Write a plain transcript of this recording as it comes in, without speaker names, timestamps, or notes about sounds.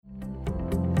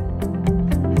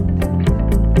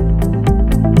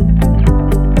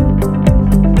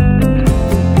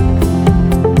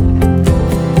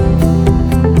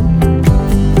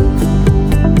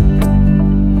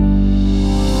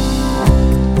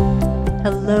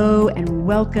Hello and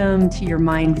welcome to your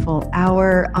Mindful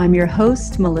Hour. I'm your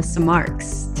host, Melissa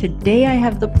Marks. Today I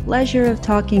have the pleasure of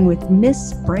talking with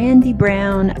Miss Brandy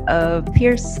Brown of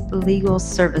Pierce Legal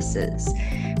Services.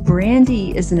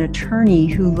 Brandy is an attorney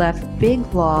who left big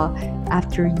law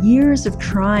after years of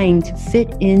trying to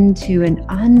fit into an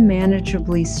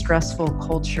unmanageably stressful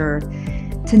culture,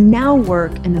 to now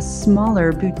work in a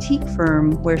smaller boutique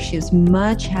firm where she is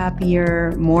much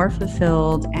happier, more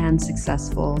fulfilled, and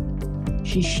successful.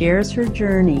 She shares her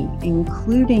journey,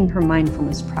 including her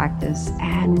mindfulness practice,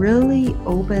 and really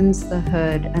opens the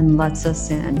hood and lets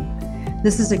us in.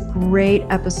 This is a great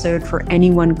episode for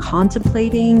anyone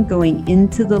contemplating going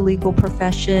into the legal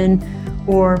profession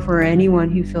or for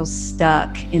anyone who feels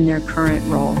stuck in their current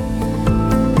role.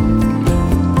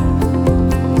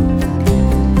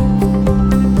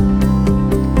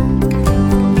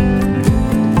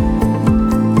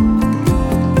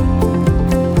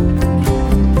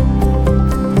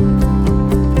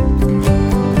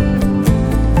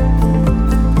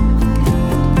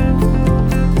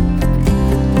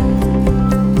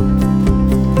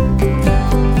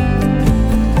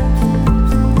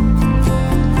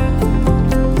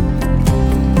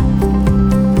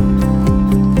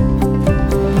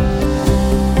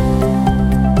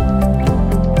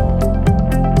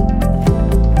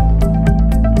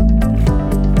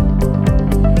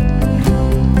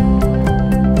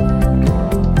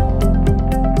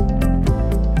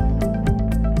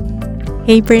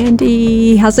 Hey,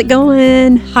 Brandy, how's it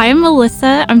going? Hi,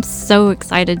 Melissa. I'm so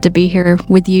excited to be here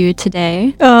with you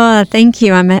today. Oh, thank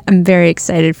you. I'm very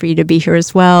excited for you to be here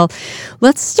as well.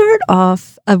 Let's start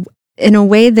off in a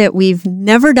way that we've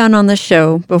never done on the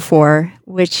show before,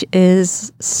 which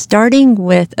is starting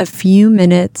with a few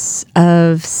minutes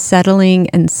of settling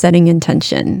and setting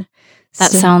intention.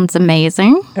 That sounds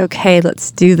amazing. Okay,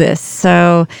 let's do this.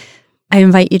 So I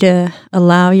invite you to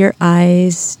allow your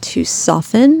eyes to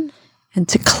soften and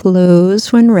to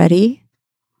close when ready.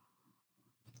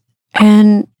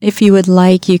 And if you would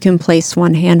like, you can place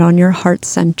one hand on your heart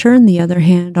center and the other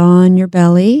hand on your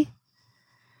belly.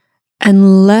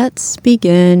 And let's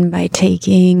begin by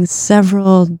taking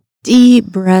several deep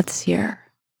breaths here.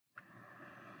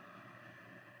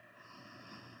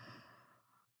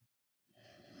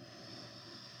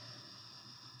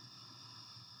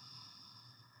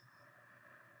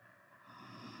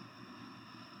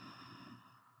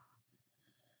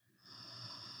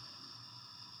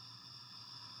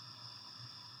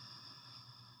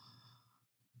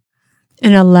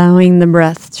 And allowing the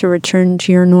breath to return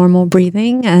to your normal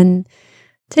breathing, and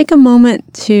take a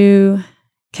moment to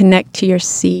connect to your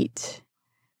seat.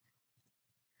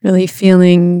 Really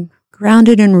feeling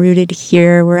grounded and rooted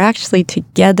here. We're actually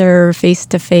together face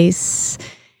to face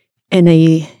in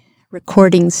a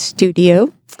recording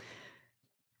studio.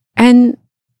 And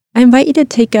I invite you to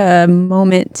take a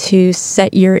moment to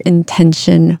set your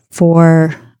intention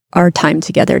for our time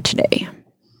together today.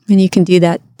 And you can do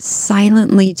that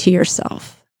silently to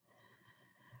yourself.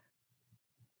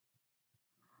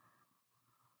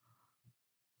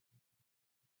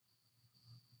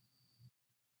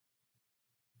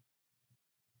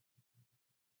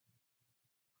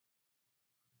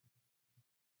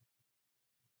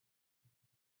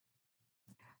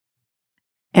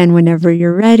 And whenever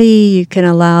you're ready, you can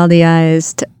allow the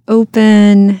eyes to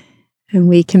open and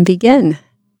we can begin.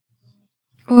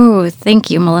 Oh, thank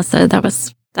you, Melissa. That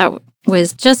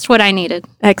was just what I needed.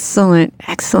 Excellent.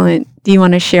 Do you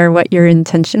want to share what your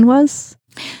intention was?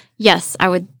 Yes, I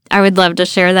would love to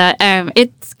share that.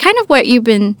 It's kind of what you've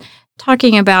been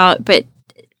talking about, but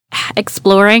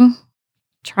exploring,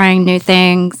 trying new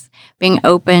things, being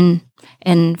open,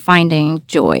 and finding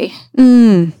joy.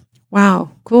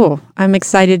 Wow, cool. I'm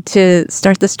excited to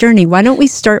start this journey. Why don't we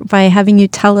start by having you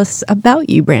tell us about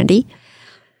you, Brandy?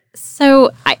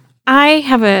 So I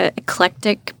have an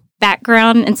eclectic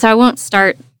background, and so I won't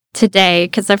start today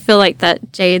because I feel like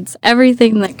that jades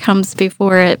everything that comes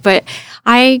before it. But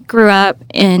I grew up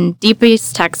in Deep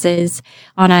East Texas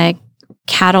on a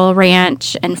cattle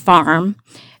ranch and farm,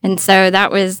 and so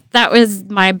that was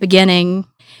my beginning.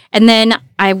 And then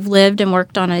I lived and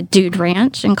worked on a dude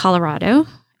ranch in Colorado,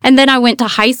 and then I went to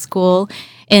high school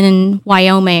in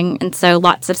Wyoming, and so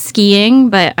lots of skiing,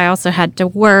 but I also had to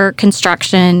work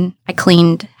construction. I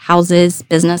cleaned houses,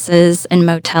 businesses, and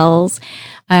motels.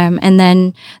 And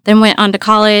then went on to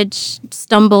college,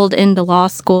 stumbled into law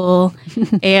school,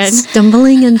 and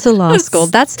Stumbling into Law School.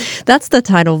 That's the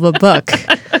title of a book.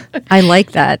 I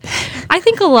like that. I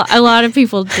think a lot of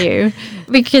people do,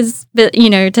 because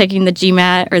taking the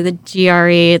GMAT or the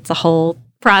GRE, it's a whole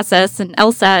process, and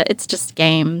LSAT, it's just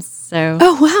games. So,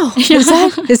 oh wow,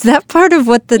 is that part of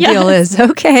what the deal is?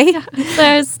 Okay. Yeah. So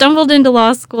I stumbled into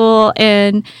law school,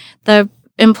 and the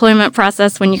employment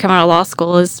process when you come out of law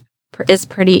school is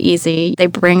pretty easy. They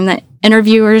bring the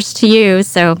interviewers to you.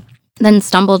 So then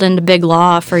stumbled into big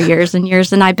law for years and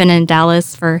years, and I've been in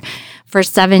Dallas for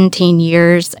 17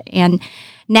 years, and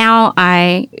now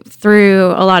through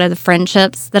a lot of the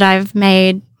friendships that I've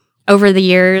made over the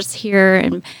years here,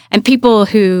 and people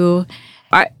who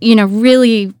are,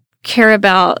 really care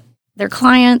about their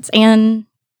clients and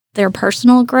their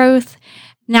personal growth.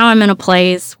 Now I'm in a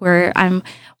place where I'm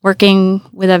working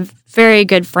with a very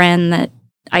good friend that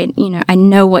I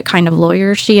know what kind of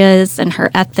lawyer she is and her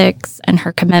ethics and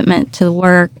her commitment to the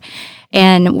work.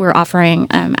 And we're offering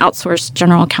outsourced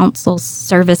general counsel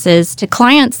services to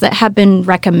clients that have been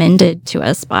recommended to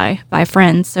us by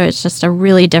friends. So it's just a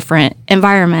really different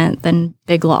environment than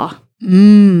big law.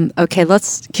 Okay,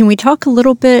 can we talk a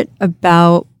little bit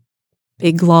about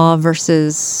big law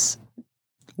versus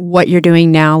what you're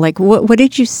doing now? Like, what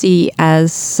did you see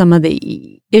as some of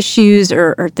the issues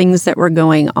or things that were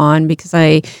going on? Because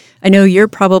I know you're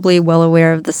probably well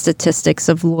aware of the statistics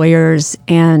of lawyers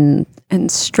and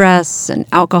stress and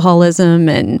alcoholism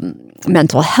and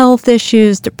mental health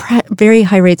issues, very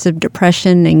high rates of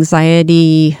depression,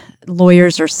 anxiety.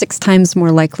 Lawyers are 6 times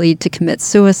more likely to commit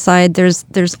suicide.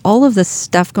 There's all of this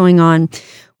stuff going on.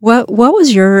 What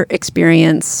was your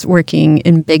experience working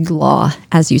in big law,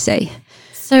 as you say?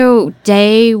 So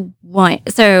day one.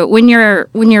 So when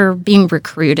you're being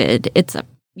recruited, it's a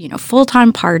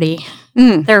full-time party.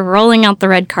 They're rolling out the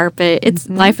red carpet.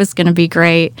 Life is going to be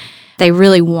great. They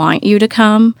really want you to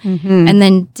come. And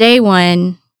then day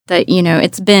one,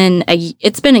 it's been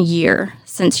a year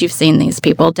since you've seen these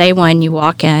people. Day one, you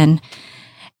walk in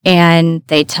and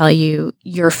they tell you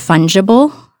you're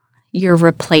fungible, you're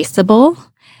replaceable.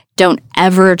 Don't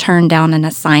ever turn down an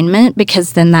assignment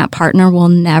because then that partner will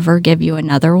never give you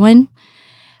another one.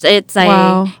 It's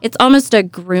almost a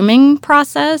grooming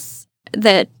process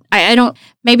that I don't,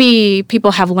 maybe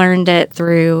people have learned it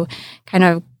through kind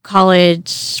of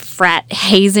college frat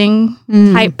hazing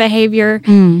type behavior,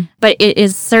 but it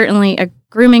is certainly a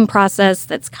grooming process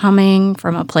that's coming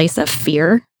from a place of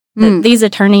fear. That these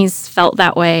attorneys felt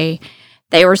that way.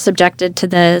 They were subjected to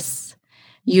this.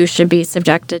 You should be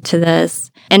subjected to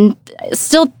this. And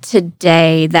still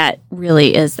today, that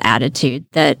really is the attitude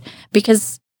that,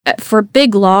 because for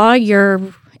big law,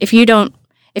 if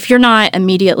you're not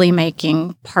immediately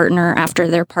making partner after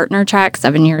their partner track,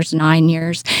 7 years, 9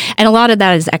 years, and a lot of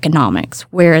that is economics,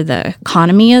 where the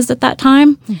economy is at that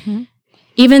time.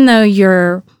 Even though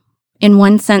you're, in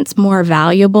one sense, more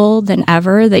valuable than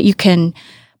ever, that you can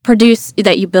produce,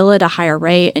 that you bill at a higher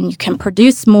rate and you can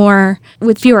produce more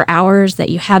with fewer hours, that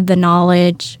you have the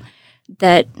knowledge,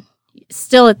 that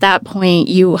still at that point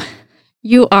you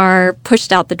are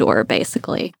pushed out the door,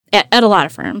 basically, at a lot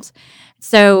of firms.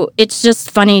 So it's just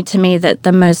funny to me that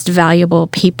the most valuable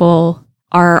people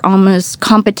are almost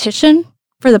competition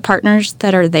for the partners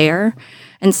that are there.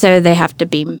 And so they have to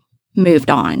be moved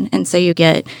on. And so you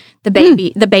get the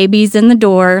babies in the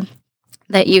door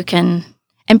that you can.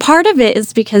 And part of it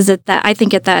is because I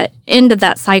think at that end of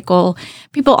that cycle,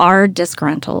 people are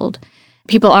disgruntled.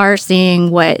 People are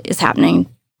seeing what is happening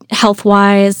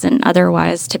health-wise and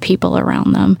otherwise to people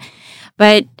around them.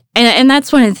 But and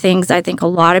that's one of the things I think a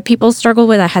lot of people struggle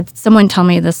with. I had someone tell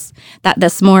me this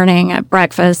morning at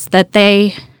breakfast, that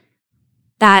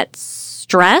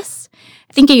stress,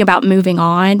 thinking about moving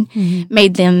on,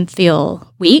 made them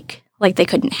feel weak, like they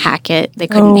couldn't hack it, they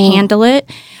couldn't handle it,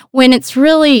 when it's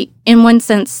really, in one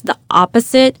sense, the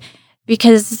opposite.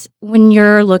 Because when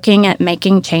you're looking at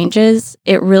making changes,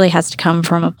 it really has to come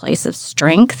from a place of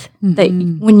strength, that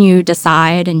when you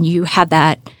decide and you have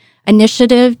that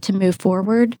initiative to move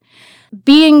forward.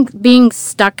 Being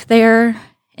stuck there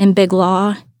in big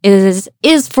law is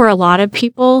for a lot of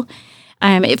people.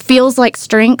 It feels like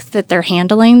strength that they're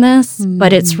handling this,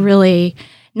 but it's really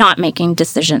not making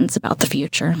decisions about the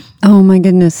future. Oh my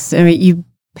goodness. I mean, you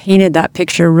painted that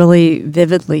picture really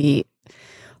vividly.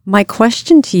 My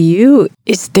question to you,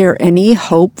 is there any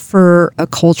hope for a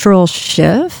cultural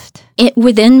shift?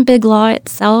 Within big law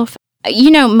itself,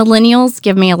 millennials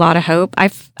give me a lot of hope. I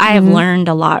have learned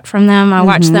a lot from them. I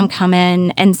watch them come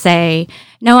in and say,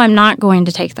 no, I'm not going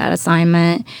to take that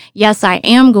assignment. Yes, I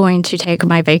am going to take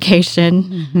my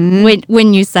vacation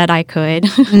when you said I could.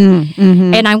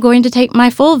 And I'm going to take my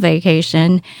full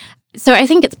vacation. So I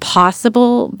think it's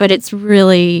possible, but I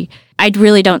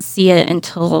really don't see it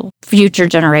until future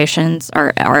generations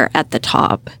are at the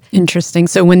top. Interesting.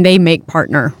 So when they make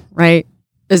partner, right?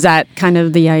 Is that kind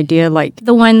of the idea? Like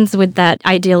the ones with that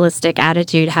idealistic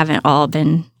attitude haven't all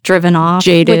been driven off,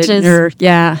 jaded,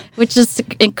 which is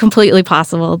completely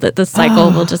possible that the cycle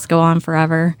will just go on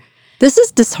forever. This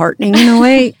is disheartening in a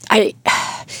way.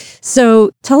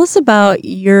 So tell us about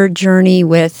your journey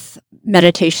with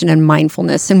meditation and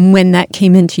mindfulness and when that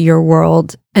came into your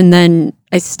world. And then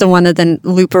I still want to then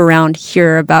loop around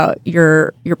here about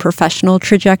your professional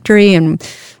trajectory and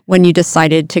when you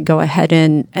decided to go ahead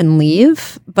and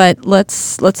leave. But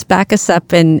let's back us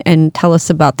up and tell us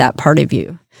about that part of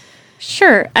you.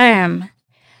 Sure.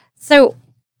 So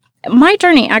my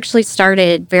journey actually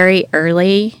started very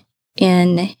early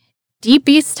in Deep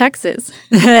East Texas,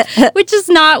 which is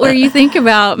not where you think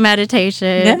about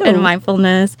meditation and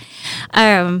mindfulness.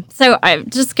 So I'm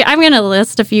going to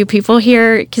list a few people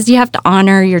here because you have to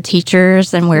honor your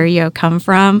teachers and where you come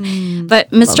from. But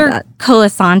Mr.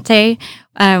 Colasante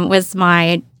was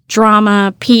my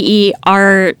drama, PE,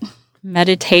 art,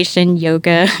 meditation,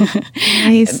 yoga,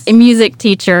 music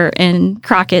teacher in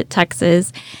Crockett,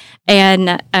 Texas.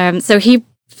 And so he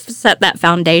set that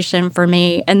foundation for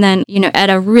me. And then,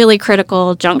 at a really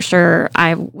critical juncture,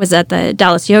 I was at the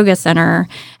Dallas Yoga Center,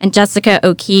 and Jessica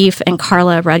O'Keefe and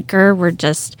Carla Rudker were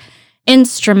just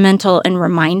instrumental in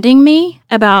reminding me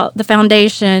about the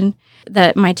foundation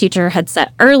that my teacher had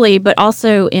set early, but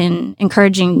also in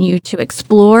encouraging you to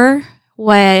explore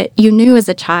what you knew as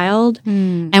a child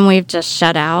and we've just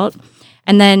shut out.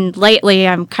 And then lately,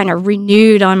 I'm kind of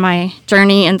renewed on my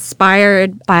journey,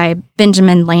 inspired by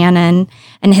Benjamin Lannon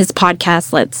and his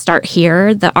podcast, Let's Start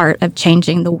Here, The Art of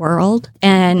Changing the World.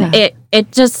 And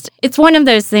it's one of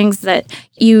those things that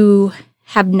you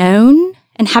have known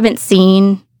and haven't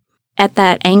seen at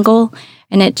that angle,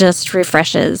 and it just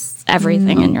refreshes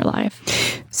everything in your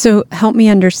life. So help me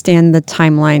understand the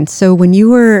timeline. So when you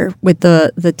were with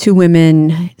the two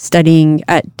women studying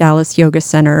at Dallas Yoga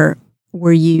Center,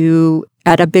 were you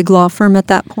at a big law firm at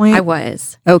that point? I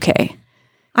was. Okay.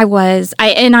 I was.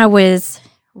 I was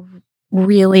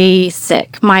really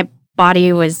sick. My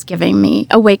body was giving me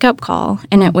a wake-up call,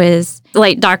 and it was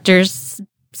like doctors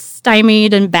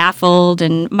stymied and baffled,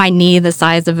 and my knee the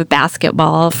size of a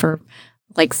basketball for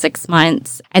like 6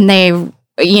 months. And they,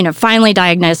 finally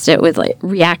diagnosed it with like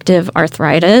reactive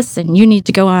arthritis, and you need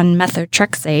to go on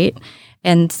methotrexate.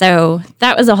 And so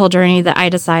that was a whole journey that I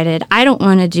decided I don't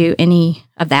want to do any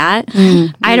of that.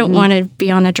 I don't want to be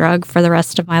on a drug for the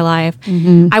rest of my life.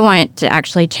 I want to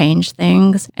actually change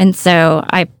things. And so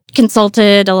I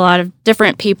consulted a lot of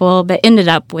different people, but ended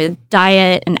up with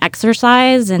diet and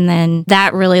exercise. And then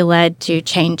that really led to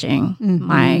changing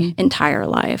my entire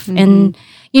life. And,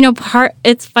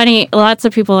 it's funny, lots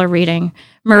of people are reading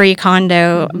Marie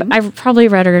Kondo. I probably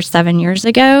read her 7 years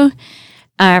ago.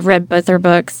 I've read both her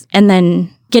books. And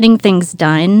then Getting Things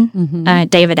Done,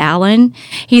 David Allen.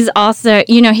 He's also,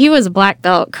 he was a black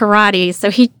belt karate,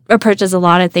 so he approaches a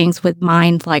lot of things with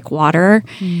mind like water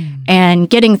and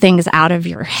getting things out of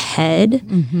your head.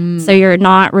 So you're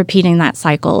not repeating that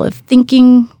cycle of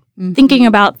thinking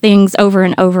about things over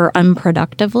and over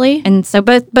unproductively. And so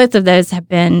both of those have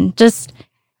been just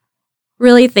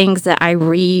really things that I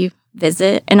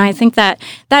revisit. And I think that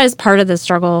is part of the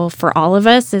struggle for all of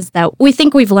us, is that we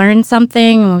think we've learned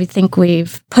something and we think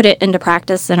we've put it into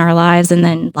practice in our lives, and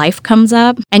then life comes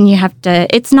up and you have to,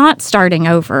 it's not starting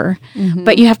over,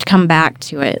 but you have to come back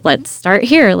to it. Let's start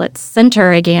here. Let's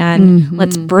center again.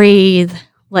 Let's breathe.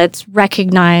 Let's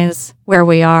recognize where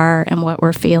we are and what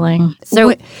we're feeling.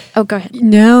 So, go ahead.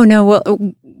 No.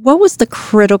 Well, what was the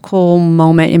critical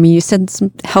moment? I mean, you said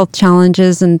some health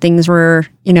challenges and things were,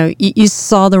 you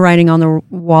saw the writing on the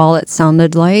wall, it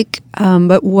sounded like.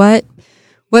 But what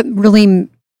really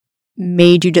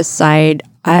made you decide,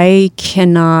 I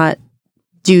cannot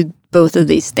do both of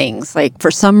these things? Like,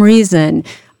 for some reason,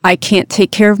 I can't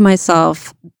take care of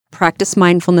myself, practice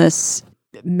mindfulness,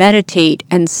 meditate,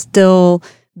 and still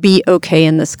be okay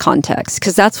in this context.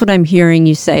 Because that's what I'm hearing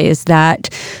you say, is that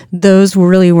those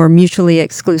really were mutually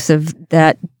exclusive,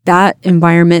 that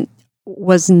environment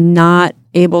was not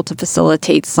able to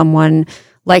facilitate someone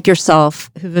like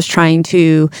yourself who was trying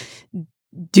to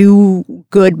do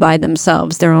good by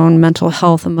themselves, their own mental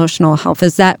health, emotional health.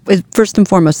 Is that, first and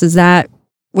foremost,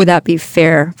 would that be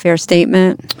fair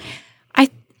statement?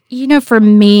 For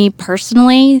me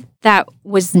personally, that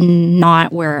was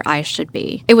not where I should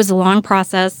be. It was a long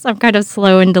process. I'm kind of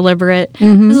slow and deliberate.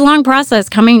 It was a long process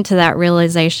coming to that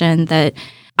realization that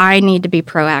I need to be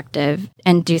proactive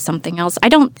and do something else. I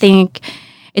don't think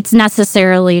it's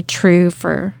necessarily true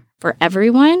for for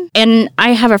everyone. And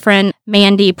I have a friend,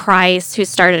 Mandy Price, who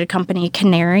started a company,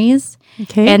 Canaries.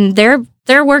 Okay. And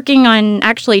they're working on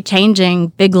actually changing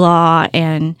Big Law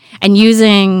and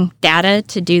using data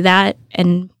to do that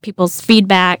and people's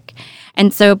feedback.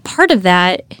 And so part of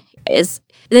that is,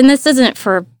 then this isn't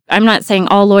for, I'm not saying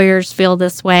all lawyers feel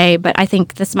this way, but I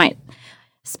think this might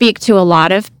speak to a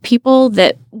lot of people,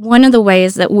 that one of the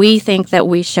ways that we think that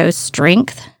we show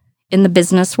strength in the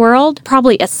business world,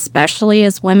 probably especially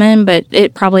as women, but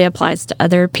it probably applies to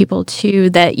other people too,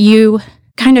 that you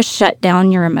kind of shut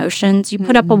down your emotions. You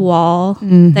put up a wall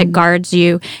that guards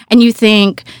you, and you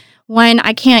think, one,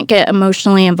 I can't get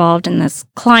emotionally involved in this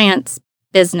client's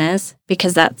business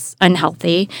because that's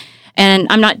unhealthy. And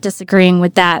I'm not disagreeing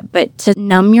with that, but to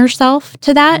numb yourself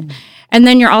to that. And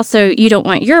then you don't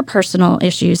want your personal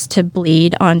issues to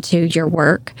bleed onto your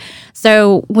work.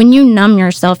 So when you numb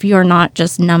yourself, you're not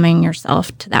just numbing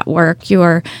yourself to that work.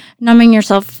 You're numbing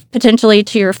yourself potentially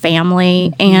to your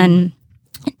family and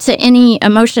to any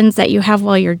emotions that you have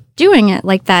while you're doing it,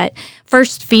 like that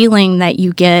first feeling that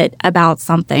you get about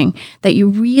something, that you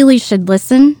really should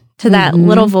listen to that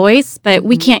little voice, but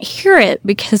we can't hear it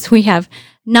because we have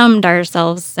numbed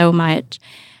ourselves so much.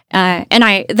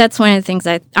 And that's one of the things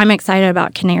I'm excited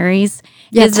about Canaries.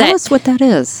 Yeah, tell us what that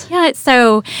is. Yeah,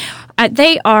 so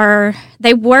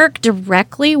they work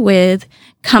directly with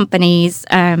companies.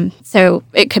 So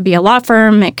it could be a law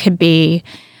firm, it could be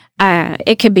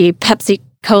Pepsi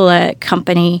Cola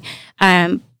company,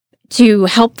 to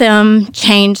help them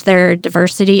change their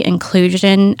diversity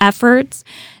inclusion efforts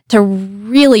to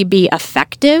really be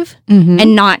effective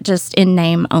and not just in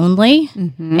name only.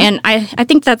 And I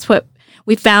think that's what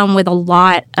we found with a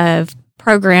lot of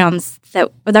programs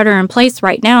that are in place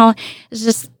right now, is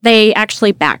just they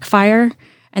actually backfire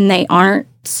and they aren't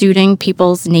suiting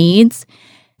people's needs.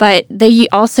 But they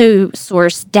also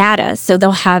source data, so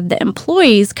they'll have the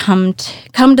employees come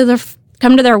to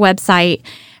their website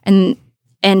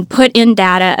and put in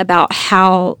data about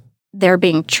how they're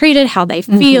being treated, how they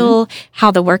feel,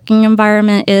 how the working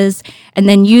environment is, and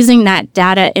then using that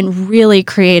data in really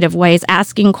creative ways,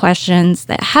 asking questions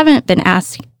that haven't been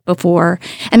asked before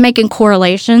and making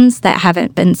correlations that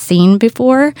haven't been seen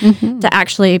before to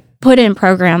actually put in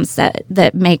programs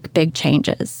that make big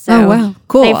changes. So oh, wow.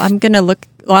 Cool. I'm going to look.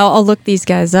 Well, I'll look these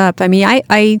guys up. I mean,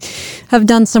 I have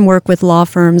done some work with law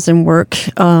firms and work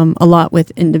a lot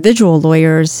with individual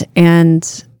lawyers.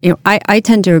 And, I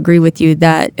tend to agree with you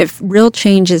that if real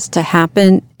change is to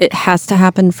happen, it has to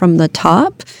happen from the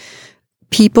top.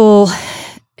 People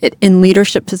in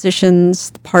leadership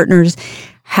positions, partners,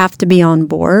 have to be on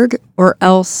board, or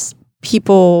else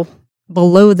people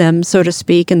below them, so to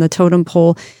speak, in the totem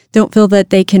pole, don't feel that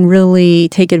they can really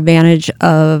take advantage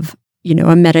of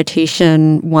a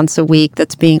meditation once a week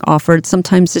that's being offered.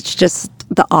 Sometimes it's just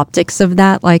the optics of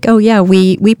that, like, oh yeah,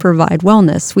 we provide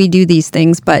wellness, we do these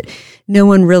things, but no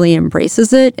one really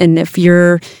embraces it. And if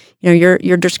you're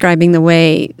describing the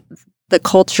way the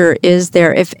culture is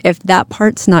there, if that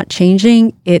part's not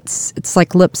changing, it's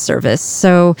like lip service.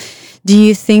 So do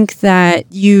you think that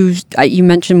you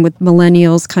mentioned with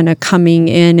millennials kind of coming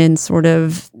in and sort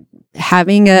of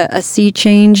having a sea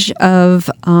change of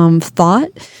thought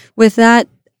with that?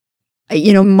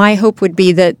 My hope would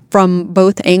be that from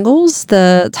both angles,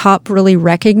 the top really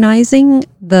recognizing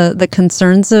the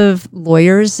concerns of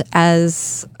lawyers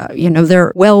as,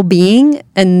 their well-being,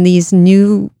 and these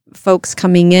new folks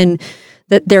coming in,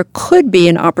 that there could be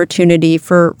an opportunity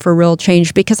for real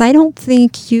change. Because I don't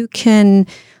think you can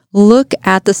look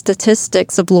at the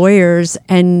statistics of lawyers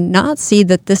and not see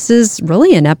that this is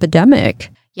really an epidemic.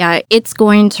 Yeah, it's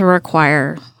going to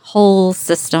require whole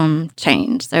system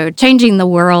change. So changing the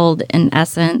world in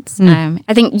essence.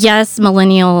 I think, yes,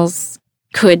 millennials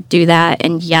could do that.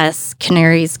 And yes,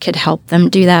 Canaries could help them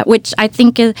do that, which I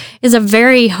think is a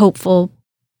very hopeful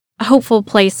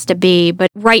place to be. But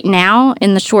right now,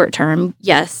 in the short term,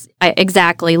 yes,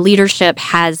 exactly. Leadership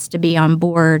has to be on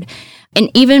board. And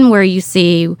even where you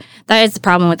see, that is the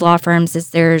problem with law firms, is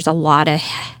there's a lot of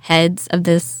heads of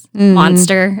this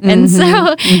monster. And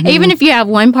so even if you have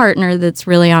one partner that's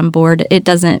really on board, it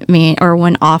doesn't mean, or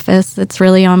one office that's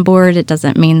really on board, it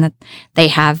doesn't mean that they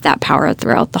have that power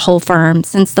throughout the whole firm,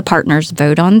 since the partners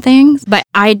vote on things. But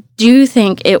I do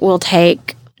think it will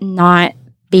take not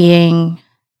being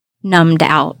numbed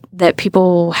out, that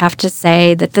people have to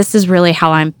say that this is really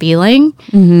how I'm feeling,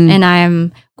 and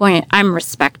I'm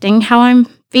respecting how I'm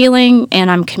feeling,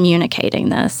 and I'm communicating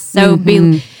this. So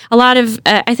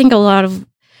I think a lot of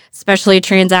especially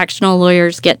transactional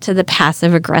lawyers get to the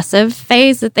passive aggressive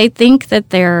phase, that they think that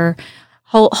they're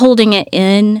holding it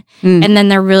in, and then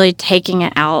they're really taking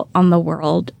it out on the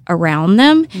world around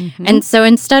them. And so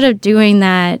instead of doing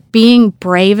that, being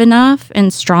brave enough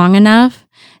and strong enough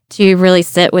to really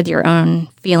sit with your own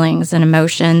feelings and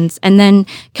emotions and then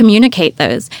communicate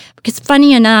those. Because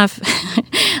funny enough,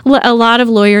 a lot of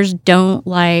lawyers don't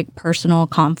like personal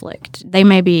conflict. They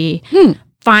may be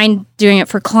fine doing it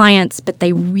for clients, but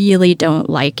they really don't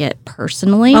like it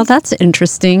personally. Well, that's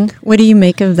interesting. What do you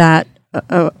make of that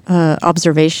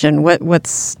observation?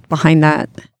 What's behind that?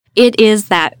 It is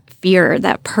that fear,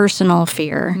 that personal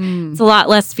fear. It's a lot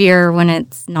less fear when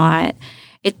it's not.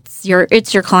 It's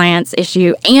your client's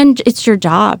issue, and it's your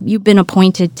job. You've been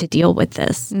appointed to deal with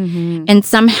this, and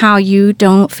somehow you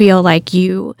don't feel like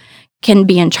you can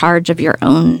be in charge of your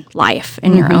own life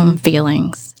and your own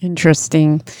feelings.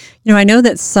 Interesting. I know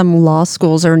that some law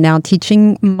schools are now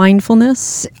teaching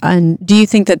mindfulness, and do you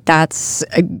think that that's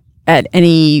at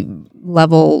any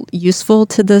level useful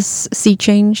to this sea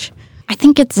change? I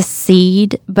think it's a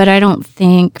seed, but I don't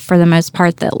think for the most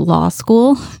part that law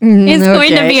school is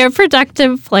going to be a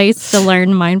productive place to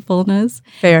learn mindfulness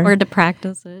or to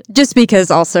practice it. Just because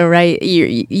also, right,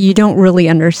 you don't really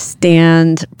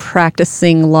understand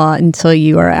practicing law until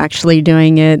you are actually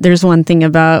doing it. There's one thing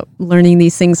about learning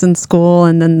these things in school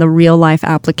and then the real life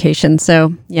application.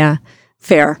 So yeah,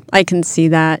 fair. I can see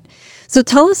that. So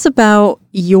tell us about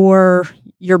your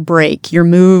break, your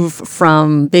move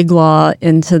from big law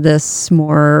into this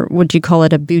more, would you call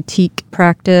it a boutique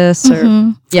practice?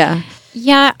 Or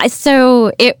Yeah,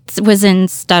 so it was in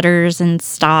stutters and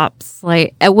stops.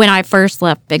 Like when I first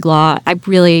left big law, I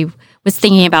really was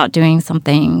thinking about doing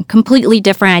something completely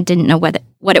different. I didn't know what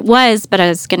it was, but I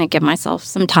was going to give myself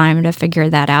some time to figure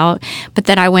that out. But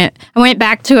then I went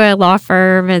back to a law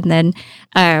firm, and then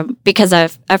because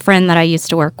of a friend that I used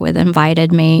to work with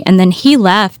invited me, and then he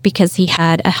left because he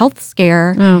had a health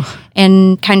scare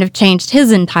and kind of changed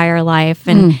his entire life.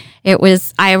 And it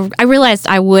was I realized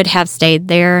I would have stayed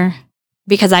there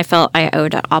because I felt I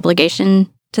owed an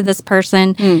obligation to this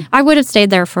person. I would have stayed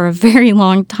there for a very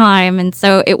long time, and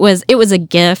so it was a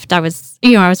gift. I was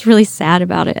really sad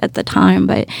about it at the time,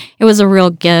 but it was a real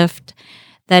gift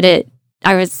that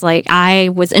I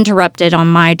was interrupted on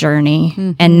my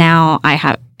journey, and now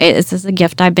this is a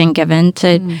gift I've been given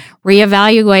to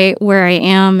reevaluate where I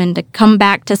am and to come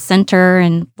back to center,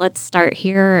 and let's start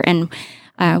here. And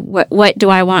what do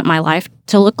I want my life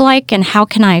to look like, and how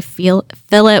can I fill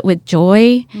it with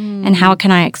joy, and how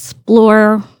can I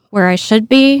explore where I should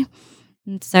be?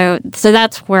 And so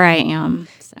that's where I am.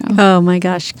 So. Oh my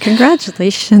gosh.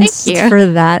 Congratulations for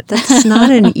that. That's not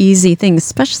an easy thing,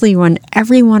 especially when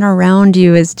everyone around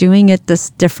you is doing it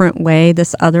this different way,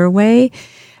 this other way.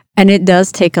 And it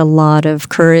does take a lot of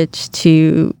courage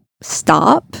to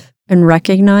stop and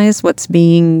recognize what's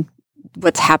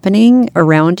happening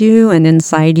around you and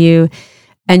inside you,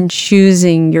 and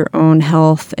choosing your own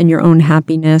health and your own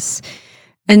happiness.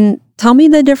 And tell me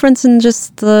the difference in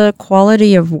just the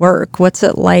quality of work. What's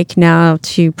it like now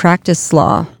to practice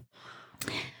law?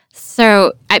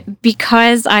 So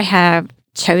because I have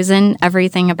chosen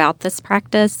everything about this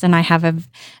practice, and I have a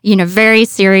very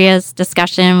serious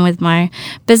discussion with my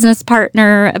business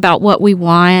partner about what we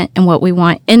want and what we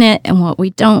want in it and what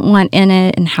we don't want in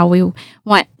it, and how we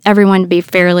want everyone to be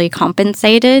fairly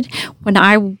compensated. When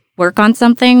I work on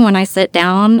something, when I sit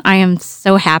down, I am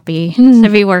so happy to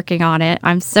be working on it.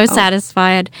 I'm so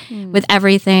satisfied with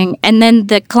everything. And then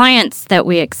the clients that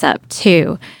we accept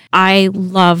too. I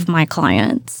love my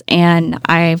clients, and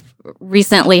I've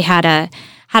recently had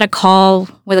a call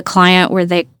with a client where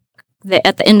they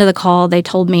at the end of the call, they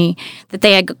told me that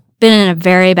they had been in a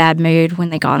very bad mood when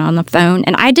they got on the phone,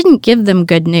 and I didn't give them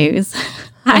good news.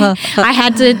 I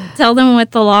had to tell them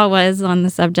what the law was on the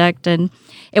subject, and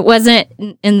it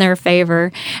wasn't in their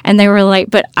favor. And they were like,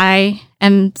 but I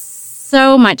am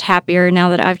so much happier now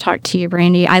that I've talked to you,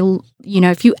 Brandy.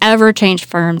 If you ever change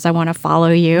firms, I want to follow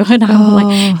you. And I'm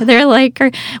like, they're like,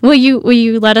 will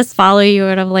you let us follow you?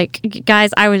 And I'm like, guys,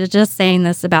 I was just saying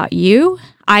this about you.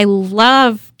 I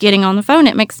love getting on the phone.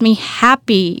 It makes me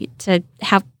happy to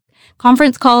have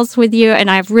conference calls with you, and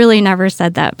I've really never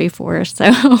said that before. So,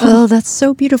 oh, that's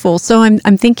so beautiful. So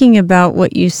I'm thinking about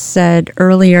what you said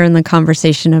earlier in the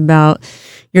conversation about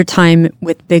your time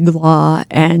with big law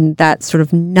and that sort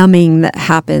of numbing that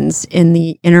happens in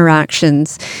the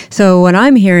interactions. So what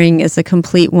I'm hearing is a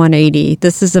complete 180.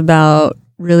 This is about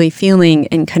really feeling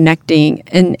and connecting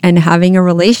and having a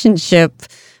relationship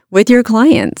with your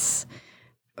clients.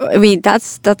 I mean,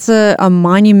 that's a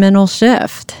monumental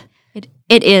shift.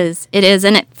 It is,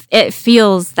 and it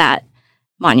feels that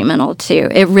monumental too.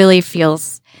 It really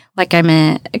feels like I'm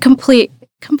in a complete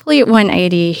complete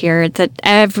 180 here. That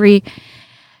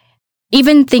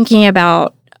even thinking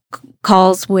about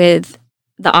calls with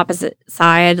the opposite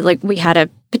side, like we had a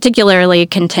particularly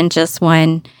contentious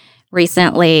one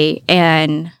recently,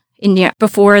 and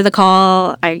before the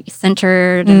call, I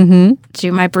centered and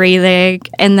do my breathing,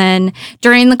 and then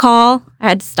during the call, I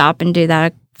had to stop and do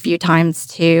that a few times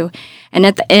too. And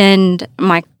at the end,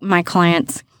 my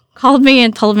clients called me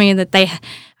and told me that they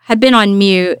had been on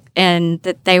mute and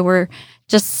that they were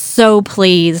just so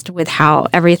pleased with how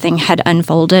everything had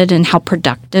unfolded and how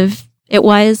productive it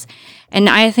was. And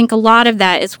I think a lot of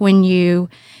that is when you're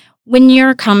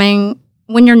numbing,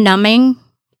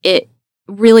 it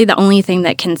really the only thing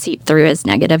that can seep through is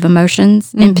negative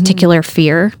emotions, in particular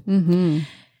fear.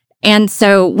 And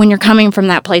so when you're coming from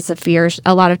that place of fear,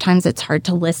 a lot of times it's hard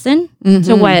to listen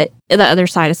to what the other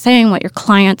side is saying, what your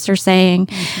clients are saying,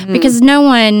 because no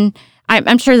one,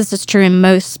 I'm sure this is true in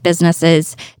most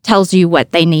businesses, tells you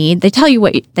what they need. They tell you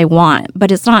what they want,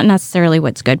 but it's not necessarily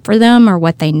what's good for them or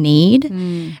what they need.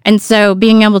 And so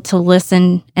being able to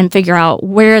listen and figure out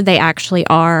where they actually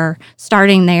are,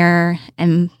 starting there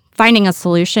and finding a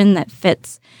solution that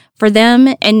fits for them.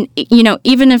 And,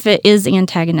 even if it is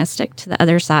antagonistic to the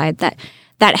other side, that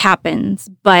happens,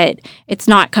 but it's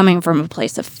not coming from a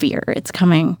place of fear. It's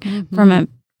coming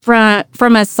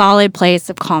from a solid place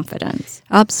of confidence.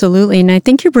 Absolutely. And I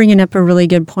think you're bringing up a really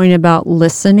good point about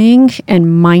listening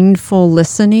and mindful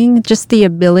listening, just the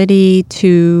ability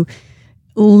to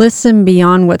listen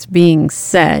beyond what's being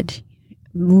said,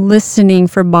 listening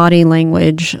for body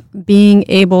language, being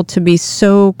able to be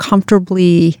so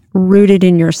comfortably rooted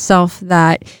in yourself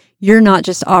that you're not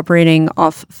just operating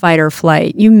off fight or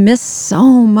flight. You miss so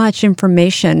much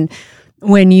information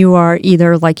when you are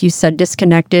either, like you said,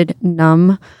 disconnected,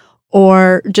 numb,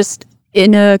 or just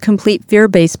in a complete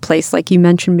fear-based place, like you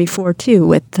mentioned before too,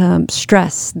 with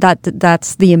stress.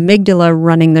 That's the amygdala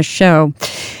running the show.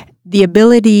 The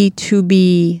ability to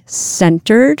be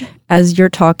centered, as you're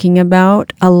talking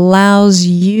about, allows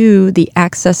you the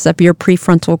access of your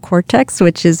prefrontal cortex,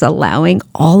 which is allowing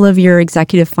all of your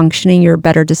executive functioning, your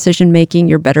better decision-making,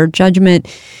 your better judgment,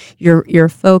 your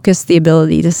focus, the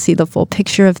ability to see the full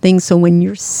picture of things. So when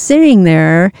you're sitting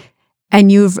there and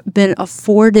you've been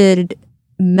afforded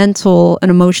mental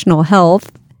and emotional health,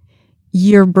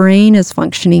 your brain is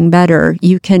functioning better.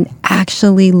 You can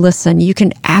actually listen. You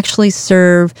can actually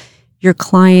serve your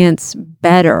clients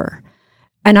better.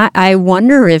 And I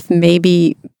wonder if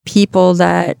maybe people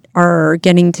that are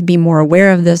getting to be more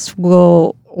aware of this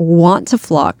will want to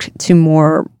flock to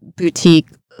more boutique,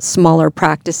 smaller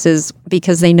practices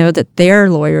because they know that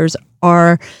their lawyers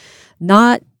are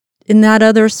not in that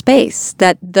other space,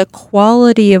 that the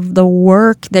quality of the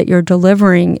work that you're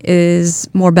delivering is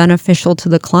more beneficial to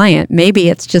the client. Maybe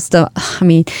it's just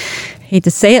hate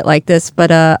to say it like this, but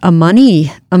a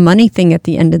money thing at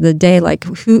the end of the day. Like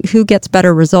who gets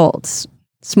better results,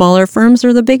 smaller firms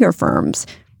or the bigger firms?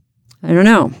 I don't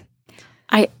know.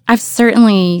 I've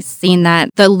certainly seen that,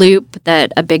 the loop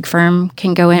that a big firm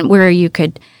can go in, where you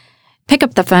could pick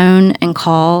up the phone and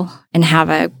call and have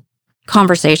a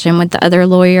conversation with the other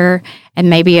lawyer, and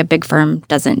maybe a big firm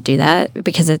doesn't do that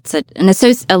because it's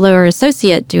a lower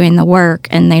associate doing the work,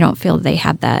 and they don't feel they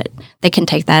have that, they can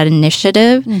take that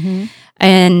initiative.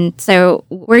 And so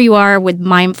where you are with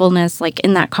mindfulness, like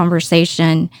in that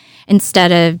conversation,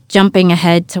 instead of jumping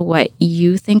ahead to what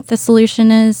you think the solution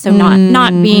is, so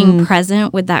not being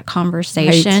present with that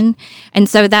conversation. Right. And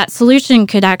so that solution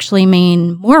could actually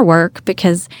mean more work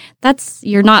because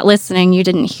you're not listening, you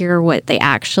didn't hear what they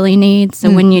actually need.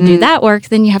 So when you do that work,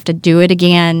 then you have to do it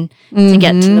again to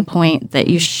get to the point that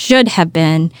you should have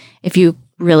been if you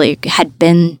really had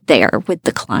been there with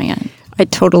the client. I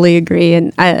totally agree.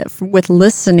 And with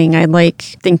listening, I like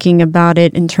thinking about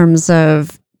it in terms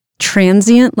of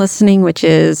transient listening, which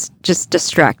is just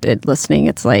distracted listening.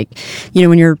 It's like,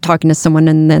 when you're talking to someone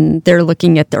and then they're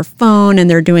looking at their phone and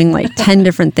they're doing like 10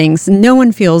 different things. No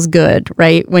one feels good,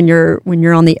 right? When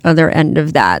you're on the other end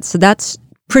of that. So that's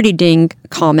pretty dang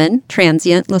common,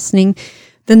 transient listening.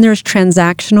 Then there's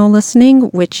transactional listening,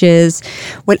 which is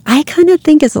what I kind of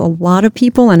think is a lot of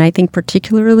people, and I think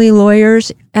particularly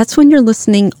lawyers, that's when you're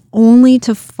listening only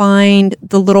to find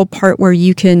the little part where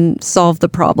you can solve the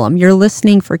problem. You're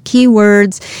listening for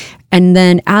keywords, and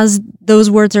then as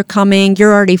those words are coming,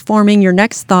 you're already forming your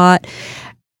next thought.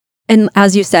 And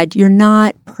as you said, you're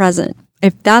not present.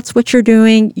 If that's what you're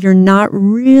doing, you're not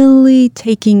really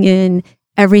taking in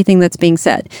everything that's being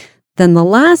said. Then the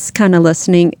last kind of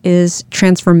listening is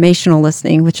transformational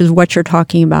listening, which is what you're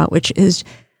talking about, which is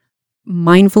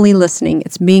mindfully listening,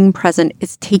 it's being present,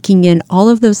 it's taking in all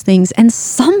of those things. And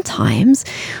sometimes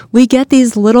we get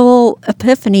these little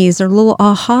epiphanies or little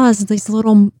ahas, these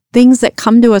little things that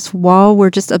come to us while we're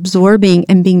just absorbing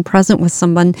and being present with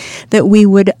someone that we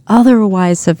would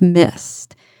otherwise have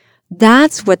missed.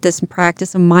 That's what this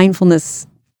practice of mindfulness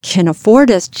can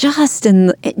afford us just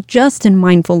in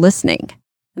mindful listening.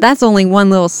 That's only one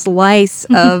little slice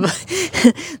of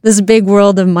this big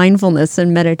world of mindfulness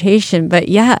and meditation. But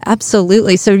yeah,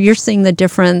 absolutely. So you're seeing the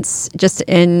difference just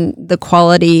in the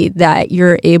quality that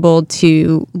you're able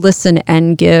to listen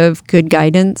and give good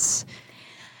guidance.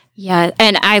 Yeah,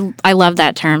 and I love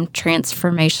that term,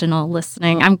 transformational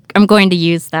listening. I'm going to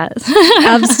use that.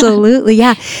 Absolutely.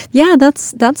 Yeah. Yeah,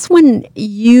 that's when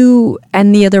you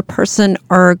and the other person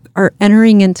are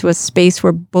entering into a space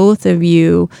where both of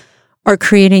you are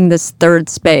creating this third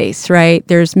space, right?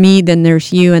 There's me, then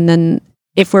there's you. And then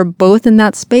if we're both in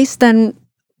that space, then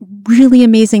really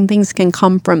amazing things can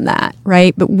come from that,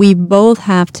 right? But we both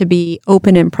have to be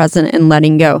open and present and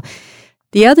letting go.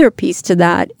 The other piece to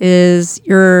that is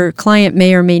your client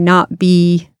may or may not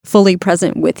be fully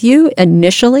present with you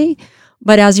initially,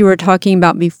 but as you were talking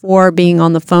about before, being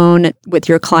on the phone with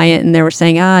your client and they were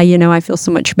saying, I feel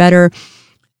so much better.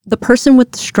 The person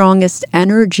with the strongest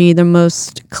energy, the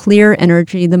most clear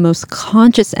energy, the most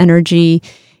conscious energy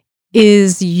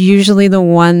is usually the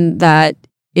one that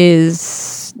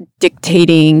is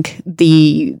dictating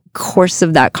the course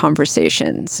of that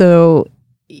conversation. So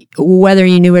whether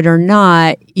you knew it or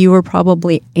not, you were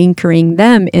probably anchoring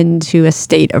them into a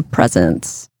state of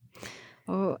presence.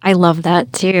 Oh, I love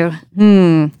that too.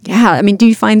 Yeah. I mean, do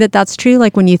you find that that's true?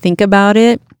 Like when you think about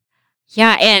it?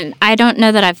 Yeah, and I don't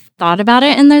know that I've thought about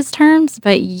it in those terms,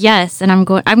 but yes, and I'm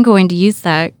going to use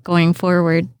that going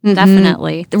forward. Mm-hmm.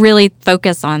 Definitely, really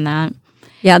focus on that.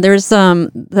 Yeah, there's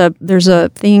a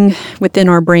thing within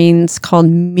our brains called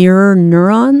mirror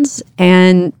neurons,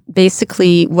 and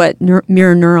basically what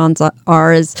mirror neurons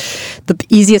are is the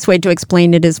easiest way to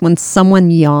explain it is when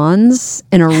someone yawns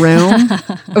in a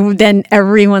room, then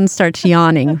everyone starts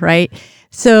yawning, right?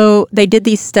 So they did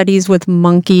these studies with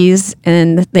monkeys,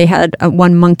 and they had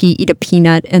one monkey eat a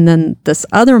peanut, and then this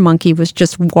other monkey was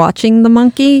just watching the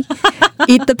monkey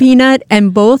eat the peanut,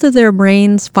 and both of their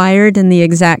brains fired in the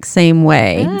exact same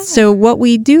way. So what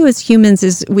we do as humans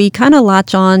is we kind of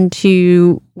latch on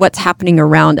to what's happening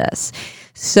around us.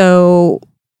 So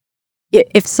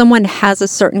if someone has a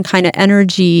certain kind of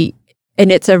energy, and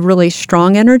it's a really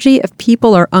strong energy, if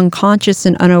people are unconscious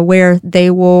and unaware, they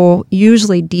will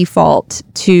usually default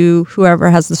to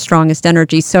whoever has the strongest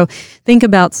energy. So think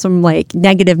about some like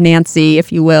negative Nancy,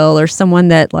 if you will, or someone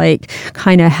that like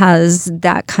kind of has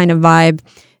that kind of vibe.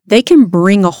 They can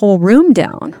bring a whole room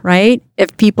down, right?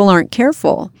 If people aren't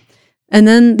careful. And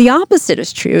then the opposite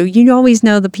is true. You always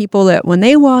know the people that when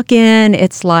they walk in,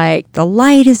 it's like the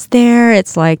light is there.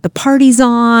 It's like the party's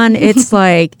on. It's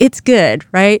like, it's good,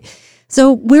 right?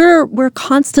 So we're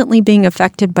constantly being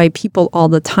affected by people all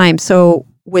the time. So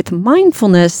with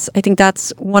mindfulness, I think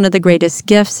that's one of the greatest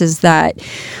gifts is that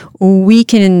we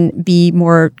can be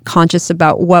more conscious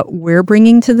about what we're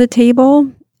bringing to the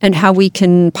table and how we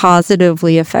can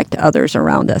positively affect others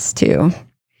around us too.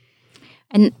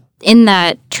 And in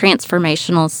that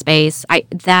transformational space,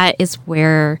 that is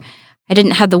where I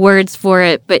didn't have the words for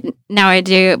it, but now I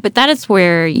do. But that is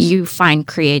where you find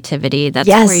creativity. That's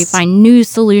where you find new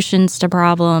solutions to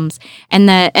problems. And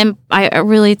I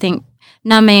really think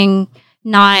numbing,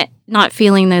 not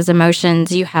feeling those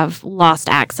emotions, you have lost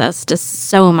access to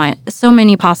so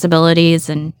many possibilities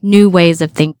and new ways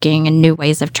of thinking and new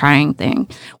ways of trying things,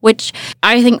 which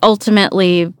I think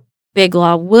ultimately Big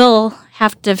Law will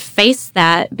have to face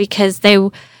that because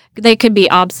they could be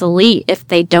obsolete if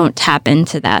they don't tap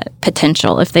into that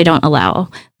potential, if they don't allow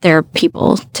their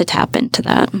people to tap into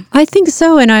that. I think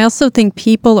so. And I also think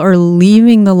people are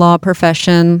leaving the law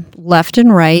profession left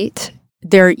and right.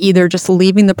 They're either just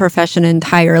leaving the profession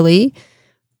entirely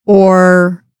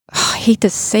or, I hate to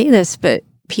say this, but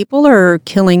people are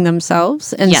killing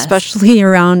themselves, and especially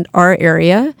around our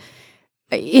area.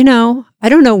 I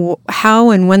don't know how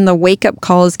and when the wake-up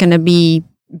call is going to be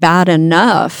bad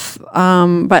enough.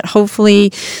 But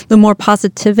hopefully the more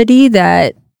positivity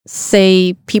that,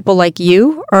 say, people like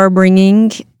you are bringing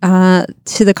to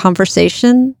the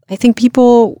conversation, I think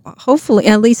people, hopefully,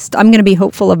 at least I'm going to be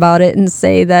hopeful about it and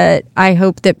say that I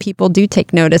hope that people do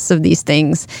take notice of these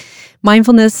things.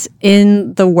 Mindfulness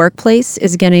in the workplace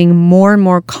is getting more and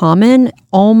more common.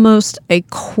 Almost a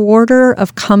quarter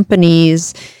of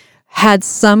companies had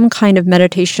some kind of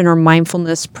meditation or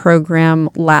mindfulness program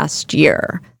last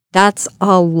year. That's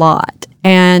a lot.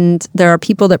 And there are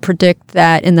people that predict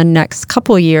that in the next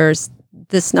couple of years,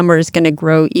 this number is going to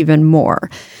grow even more.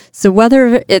 So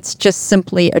whether it's just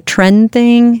simply a trend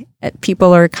thing,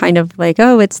 people are kind of like,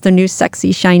 oh, it's the new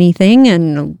sexy, shiny thing,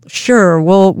 and sure,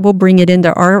 we'll bring it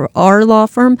into our law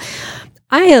firm.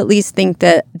 I at least think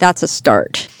that that's a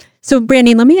start. So,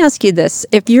 Brandy, let me ask you this.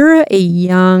 If you're a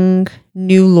young,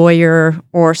 new lawyer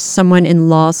or someone in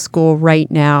law school right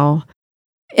now,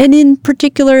 and in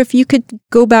particular, if you could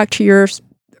go back to your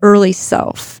early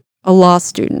self, a law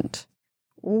student,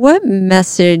 what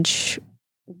message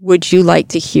would you like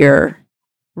to hear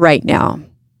right now?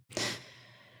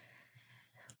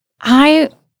 I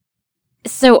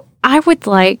would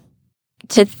like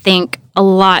to think a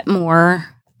lot more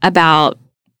about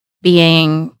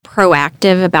being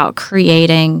proactive about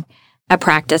creating a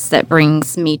practice that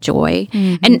brings me joy.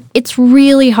 Mm-hmm. And it's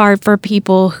really hard for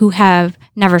people who have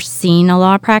never seen a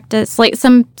law practice. Like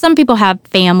some people have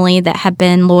family that have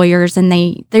been lawyers and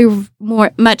they're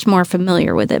much more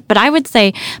familiar with it. But I would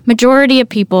say majority of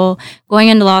people going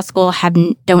into law school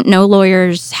don't know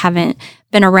lawyers, haven't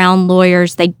been around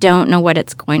lawyers. They don't know what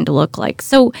it's going to look like.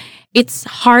 So it's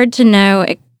hard to know.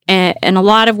 And a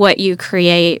lot of what you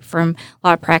create from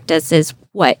law practice is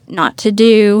what not to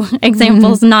do,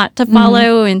 examples mm-hmm. not to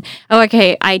follow. Mm-hmm. And,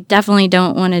 okay, I definitely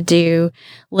don't want to do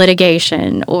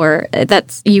litigation, or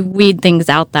you weed things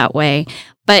out that way.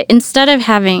 But instead of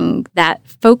having that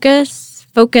focus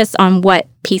on what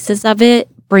pieces of it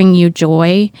bring you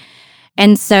joy.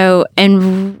 And so,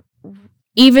 and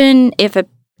even if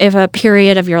a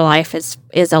period of your life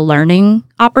is a learning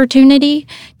opportunity,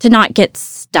 to not get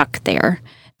stuck there,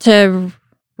 to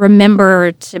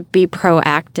remember to be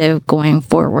proactive going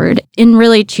forward in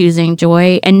really choosing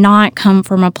joy and not come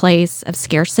from a place of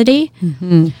scarcity.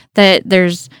 Mm-hmm.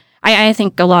 That I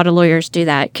think a lot of lawyers do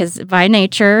that because by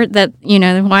nature that,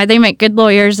 why they make good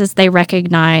lawyers is they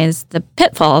recognize the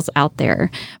pitfalls out there.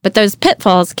 But those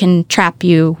pitfalls can trap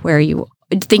you where you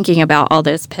thinking about all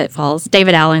those pitfalls.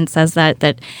 David Allen says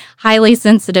that highly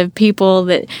sensitive people,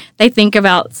 that they think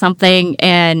about something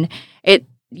and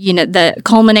the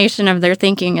culmination of their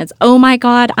thinking is, oh my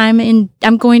God, I'm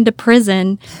going to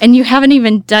prison, and you haven't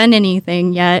even done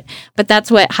anything yet. But that's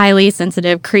what highly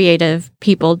sensitive, creative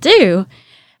people do.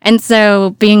 And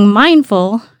so being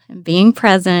mindful and being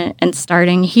present and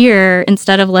starting here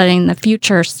instead of letting the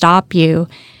future stop you,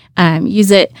 use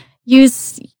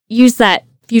that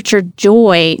future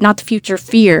joy, not the future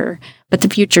fear, but the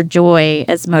future joy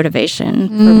as motivation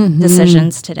for mm-hmm.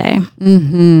 decisions today.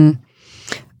 Mm-hmm.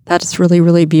 That's really,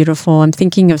 really beautiful. I'm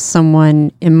thinking of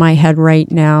someone in my head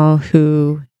right now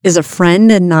who is a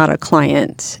friend and not a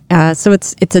client. So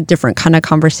it's a different kind of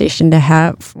conversation to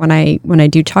have when I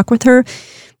do talk with her.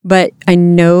 But I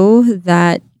know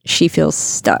that she feels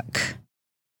stuck.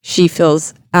 She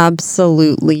feels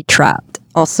absolutely trapped.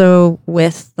 Also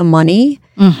with the money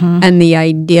mm-hmm. and the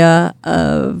idea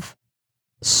of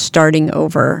starting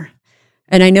over.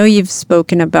 And I know you've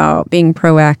spoken about being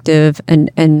proactive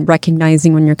and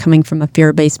recognizing when you're coming from a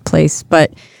fear-based place.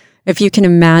 But if you can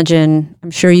imagine,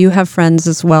 I'm sure you have friends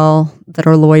as well that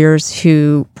are lawyers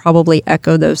who probably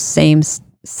echo those same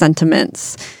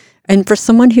sentiments. And for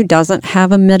someone who doesn't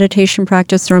have a meditation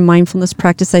practice or a mindfulness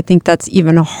practice, I think that's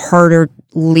even a harder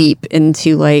leap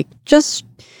into like, just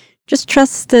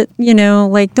trust that,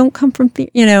 don't come from fear.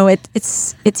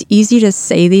 It's easy to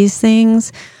say these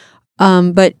things.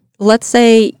 But let's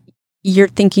say you're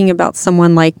thinking about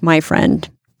someone like my friend.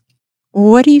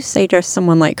 What do you say to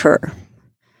someone like her?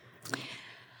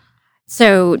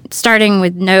 So starting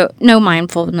with no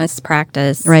mindfulness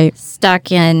practice, right?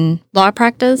 Stuck in law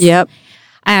practice. Yep.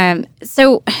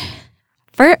 So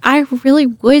I really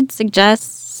would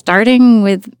suggest starting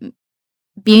with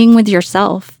being with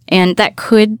yourself, and that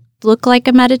could look like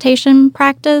a meditation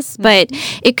practice, but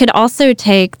it could also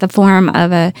take the form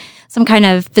of some kind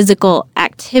of physical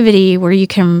activity where you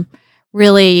can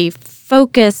really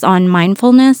focus on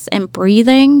mindfulness and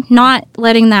breathing, not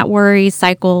letting that worry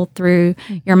cycle through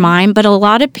your mind. But a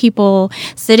lot of people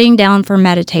sitting down for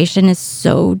meditation is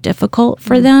so difficult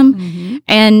for them. Mm-hmm.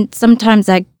 And sometimes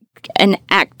an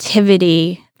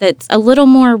activity that's a little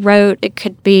more rote, it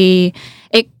could be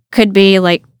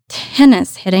like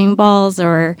tennis, hitting balls,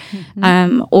 or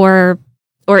mm-hmm.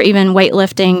 Or even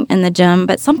weightlifting in the gym,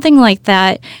 but something like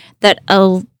that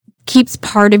keeps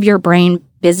part of your brain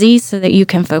busy so that you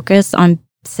can focus on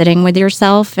sitting with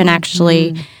yourself and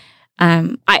actually.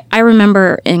 Mm-hmm. I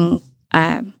remember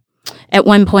at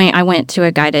one point I went to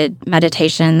a guided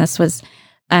meditation. This was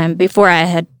before I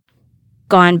had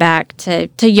gone back to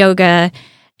yoga,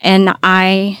 and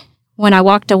when I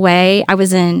walked away, I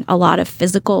was in a lot of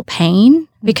physical pain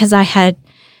because I had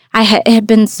it had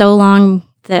been so long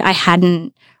that I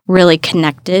hadn't really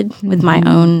connected with my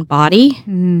own body.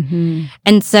 Mm-hmm.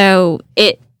 And so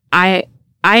I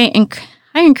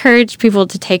encourage people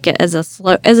to take it as a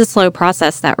slow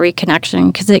process, that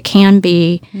reconnection, because it can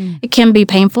be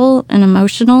painful and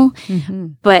emotional.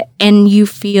 And you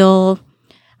feel,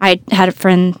 I had a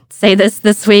friend say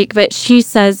this week, but she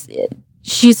says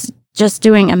she's just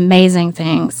doing amazing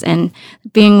things and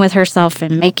being with herself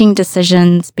and making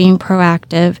decisions, being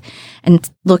proactive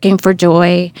and looking for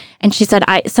joy. And she said,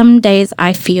 some days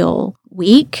I feel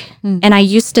weak, and I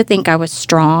used to think I was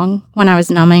strong when I was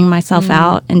numbing myself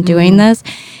out and doing this.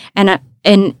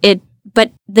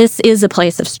 But this is a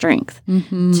place of strength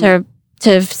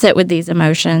to sit with these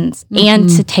emotions and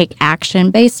to take action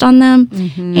based on them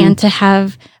and to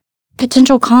have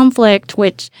potential conflict,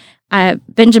 which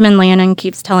Benjamin Lannon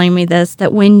keeps telling me this,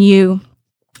 that when you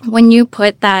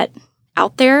put that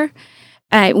out there,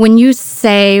 when you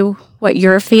say what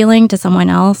you're feeling to someone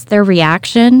else, their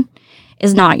reaction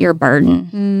is not your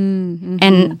burden.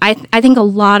 And I think a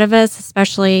lot of us,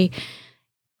 especially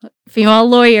female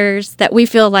lawyers, that we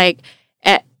feel like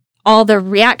all the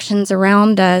reactions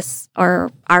around us are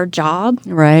our job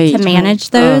to manage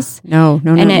those. No.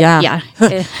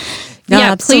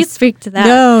 Please speak to that.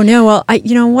 No. Well, I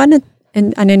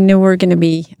know we're going to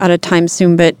be out of time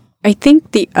soon, but I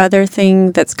think the other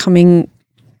thing that's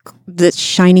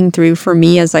shining through for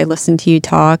me as I listen to you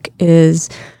talk is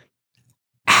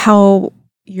how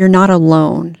you're not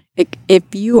alone. If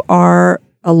you are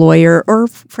a lawyer or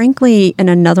frankly in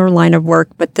another line of work,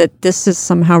 but that this is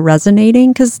somehow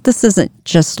resonating, because this isn't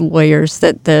just lawyers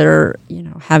that are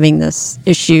having this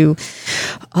issue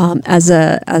as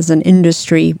an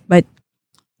industry, but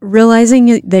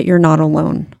realizing that you're not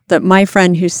alone. That my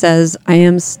friend who says I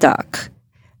am stuck,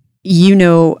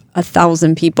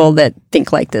 1,000 people that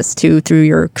think like this too through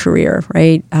your career,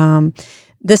 right?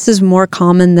 This is more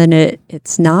common than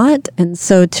it's not. And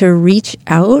so to reach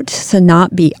out, to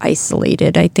not be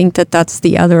isolated, I think that's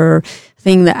the other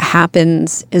thing that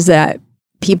happens, is that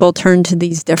people turn to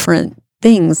these different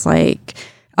things like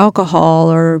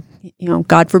alcohol or,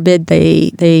 God forbid,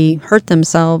 they hurt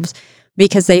themselves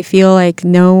because they feel like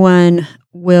no one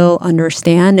will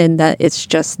understand and that it's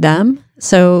just them.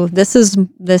 So this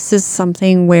is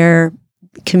something where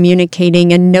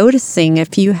communicating and noticing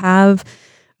if you have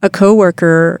a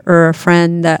coworker or a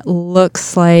friend that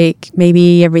looks like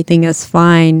maybe everything is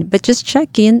fine, but just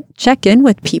check in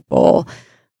with people.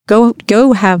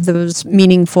 Go have those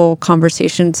meaningful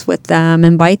conversations with them.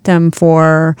 Invite them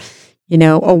for,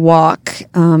 a walk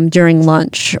during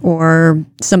lunch or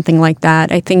something like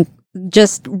that. I think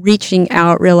just reaching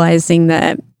out, realizing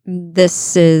that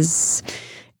this is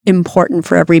important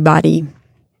for everybody.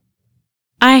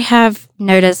 I have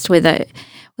noticed with a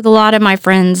lot of my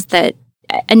friends that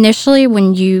initially,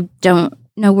 when you don't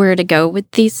know where to go with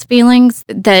these feelings,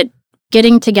 that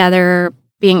getting together,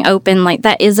 being open, like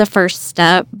that is a first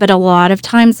step. But a lot of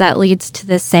times that leads to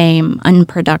the same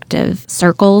unproductive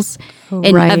circles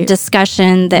of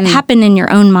discussion that happen in your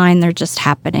own mind. They're just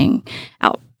happening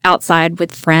outside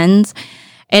with friends.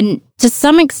 And to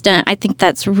some extent, I think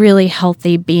that's really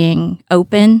healthy, being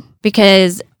open,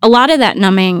 because a lot of that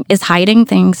numbing is hiding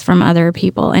things from other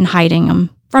people and hiding them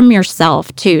from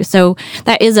yourself too. So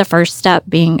that is a first step,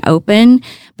 being open.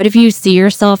 But if you see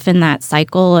yourself in that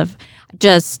cycle of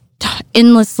just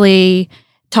endlessly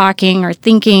talking or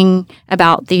thinking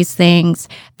about these things,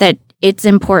 that it's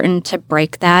important to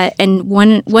break that. And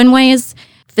one way is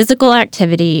physical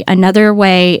activity. Another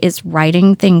way is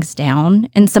writing things down.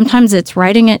 And sometimes it's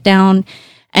writing it down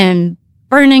and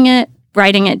burning it,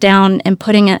 writing it down and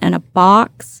putting it in a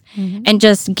box and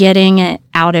just getting it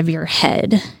out of your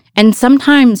head. And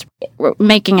sometimes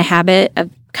making a habit of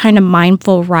kind of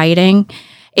mindful writing,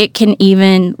 it can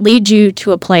even lead you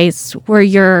to a place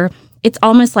where it's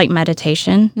almost like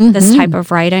meditation, this type of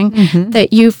writing,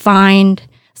 that you find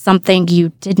something you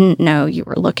didn't know you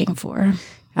were looking for.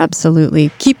 Absolutely.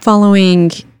 Keep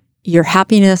following your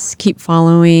happiness, keep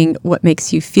following what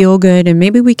makes you feel good. And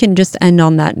maybe we can just end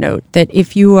on that note, that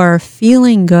if you are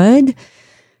feeling good,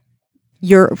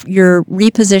 you're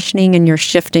repositioning and you're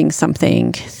shifting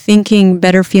something, thinking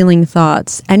better feeling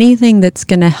thoughts, anything that's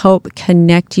going to help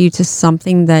connect you to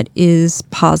something that is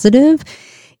positive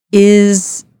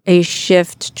is a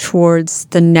shift towards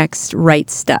the next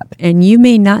right step. And you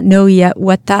may not know yet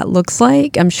what that looks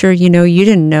like. I'm sure you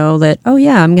didn't know that, oh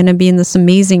yeah, I'm going to be in this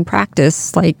amazing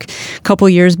practice like a couple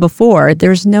years before.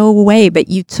 There's no way, but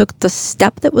you took the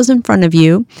step that was in front of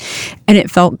you and it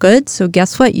felt good. So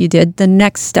guess what? You did the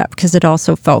next step because it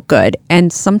also felt good.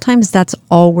 And sometimes that's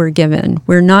all we're given.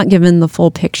 We're not given the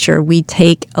full picture. We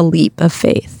take a leap of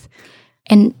faith.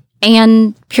 And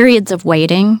periods of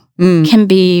waiting can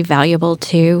be valuable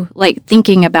too, like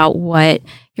thinking about what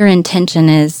your intention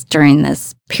is during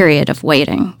this period of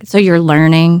waiting. So you're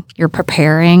learning, you're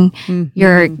preparing,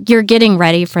 you're getting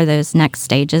ready for those next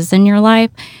stages in your life.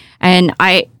 And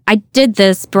I did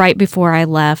this right before I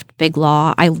left Big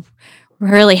Law. I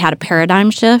really had a paradigm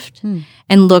shift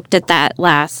and looked at that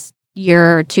last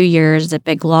year or 2 years at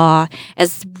Big Law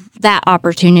as that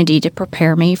opportunity to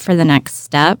prepare me for the next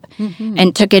step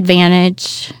and took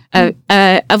advantage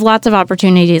of lots of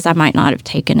opportunities I might not have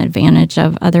taken advantage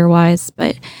of otherwise.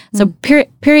 But so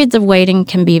periods of waiting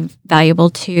can be valuable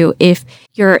too if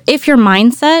your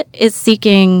mindset is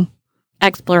seeking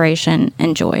exploration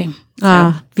and joy.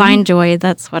 So find joy.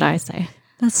 That's what I say.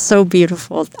 That's so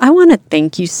beautiful. I want to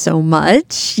thank you so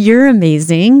much. You're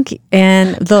amazing.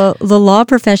 And the law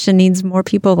profession needs more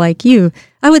people like you.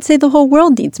 I would say the whole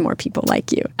world needs more people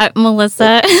like you.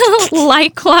 Melissa,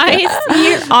 likewise.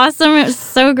 You're awesome. It was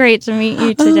so great to meet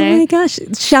you today. Oh my gosh.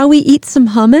 Shall we eat some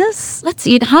hummus? Let's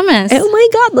eat hummus. Oh my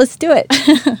God, let's do it.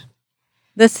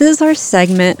 This is our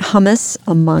segment, Hummus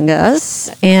Among Us.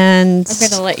 And I'm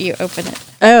going to let you open it.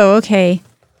 Oh, okay.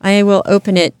 I will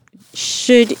open it.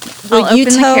 I'll open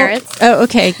the carrots. Oh,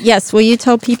 okay. Yes. Will you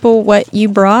tell people what you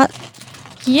brought?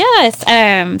 Yes.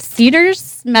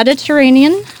 Cedars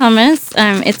Mediterranean hummus.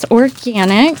 It's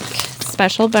organic,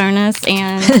 special bonus,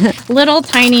 and little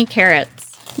tiny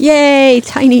carrots. Yay!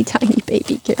 Tiny, tiny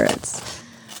baby carrots.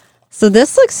 So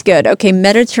this looks good. Okay,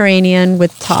 Mediterranean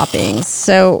with toppings.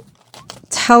 So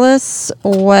tell us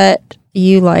what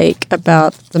you like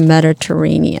about the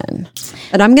Mediterranean.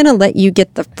 And I'm going to let you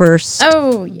get the first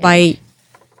bite.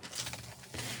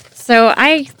 So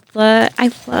I love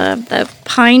the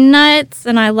pine nuts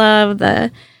and I love the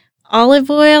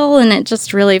olive oil, and it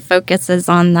just really focuses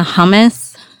on the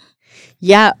hummus.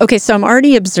 Yeah. Okay. So I'm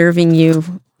already observing you.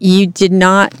 You did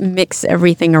not mix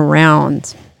everything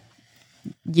around.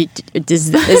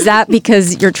 Is that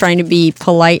because you're trying to be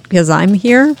polite because I'm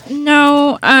here?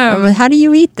 No. How do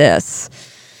you eat this?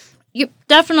 You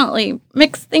definitely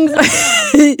mix things up.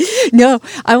 No,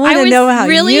 I want to know how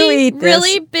you eat this.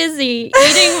 Really busy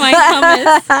eating my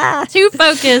hummus. Too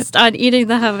focused on eating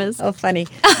the hummus. Oh, funny.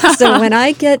 So when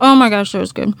I get... Oh my gosh, it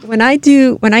was good. When I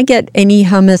get any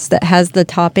hummus that has the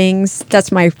toppings,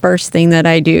 that's my first thing that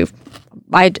I do.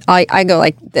 I go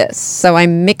like this. So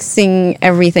I'm mixing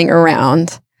everything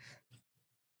around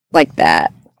like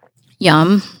that.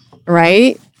 Yum.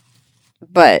 Right?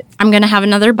 But I'm going to have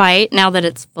another bite now that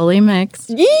it's fully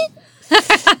mixed.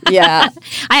 Yeah.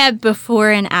 I have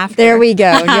before and after. There we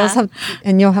go.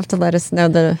 You'll have to let us know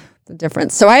the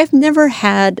difference. So I've never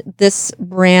had this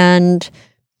brand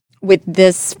with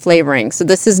this flavoring. So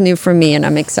this is new for me, and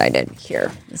I'm excited.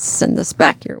 Here, let's send this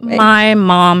back your way. My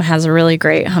mom has a really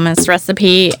great hummus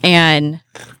recipe, and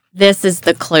this is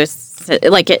the closest.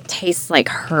 Like, it tastes like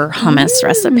her hummus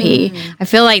recipe. I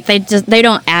feel like they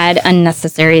don't add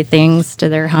unnecessary things to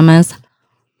their hummus.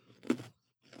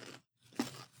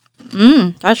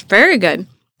 That's very good.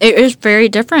 It is very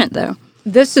different, though.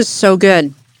 This is so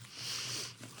good.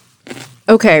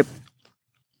 Okay,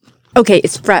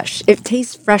 it's fresh. It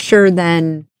tastes fresher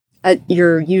than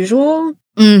your usual.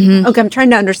 Mm-hmm. Okay, I'm trying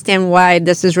to understand why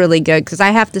this is really good, because I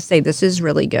have to say this is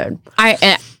really good.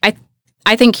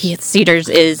 I think Cedars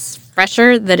is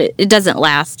fresher, that it doesn't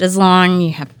last as long.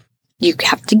 You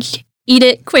have to eat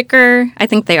it quicker. I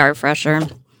think they are fresher.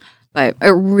 But it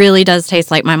really does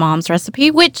taste like my mom's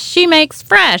recipe, which she makes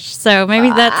fresh. So maybe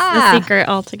that's the secret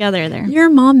altogether there. Your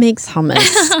mom makes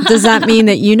hummus. Does that mean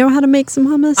that you know how to make some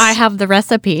hummus? I have the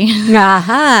recipe.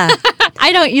 Aha.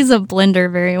 I don't use a blender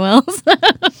very well.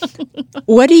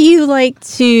 What do you like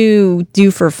to do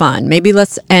for fun? Maybe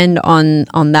let's end on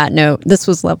that note. This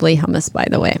was lovely hummus, by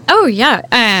the way. Oh, yeah.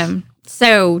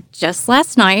 So just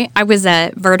last night, I was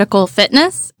at Vertical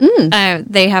Fitness.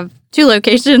 They have 2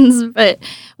 locations, but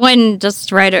one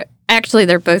just actually,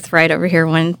 they're both right over here.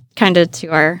 One kind of to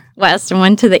our west and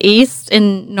one to the east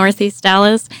in Northeast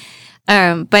Dallas.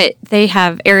 But they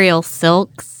have aerial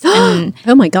silks and,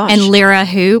 oh my gosh, and Lyra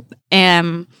hoop.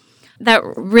 That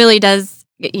really does,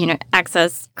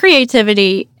 access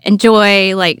creativity and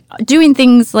joy, like doing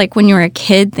things like when you were a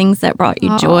kid, things that brought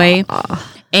you joy.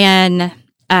 And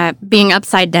being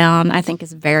upside down, I think,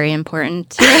 is very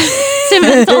important to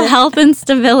mental health and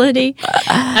stability.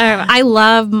 I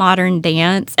love modern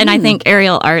dance, and I think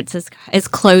aerial arts is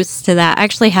close to that. I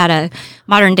actually had a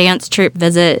modern dance troupe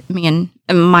visit me in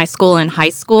my school in high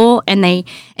school, and they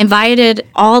invited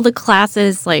all the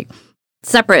classes, like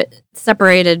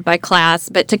separated by class,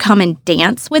 but to come and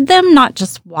dance with them, not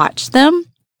just watch them.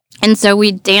 And so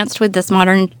we danced with this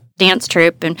modern dance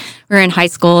troupe, and we were in high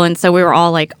school, and so we were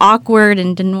all like awkward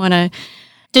and didn't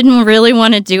really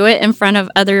want to do it in front of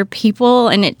other people.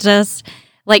 And it just,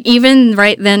 like, even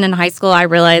right then in high school, I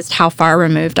realized how far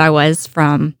removed I was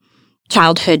from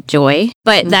childhood joy.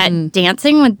 But that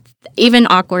dancing with, even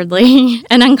awkwardly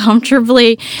and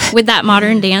uncomfortably with that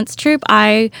modern dance troupe,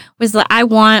 I was like, I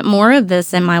want more of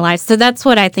this in my life. So that's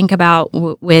what I think about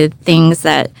with things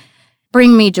that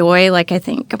bring me joy. Like, I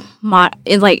think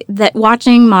like that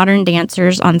watching modern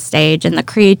dancers on stage and the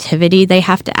creativity they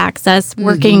have to access,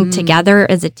 working together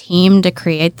as a team to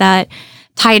create that.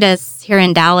 Titus here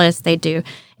in Dallas, they do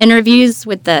interviews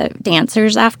with the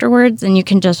dancers afterwards, and you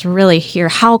can just really hear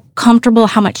how comfortable,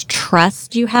 how much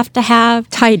trust you have to have.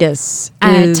 Titus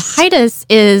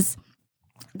is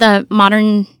the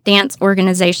modern dance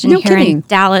organization in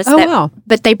Dallas. Oh, wow.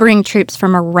 But they bring troops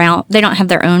from around, they don't have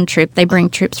their own troop. They bring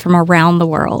troops from around the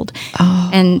world. Oh.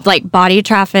 And like Body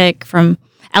Traffic from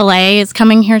LA is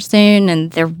coming here soon,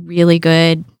 and they're really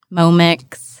good.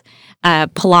 Momix.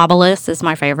 Pilobolus is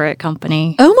my favorite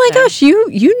company. Oh my gosh,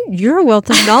 you're a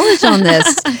wealth of knowledge on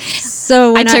this.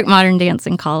 So I took modern dance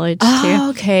in college too.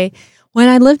 Okay. When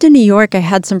I lived in New York, I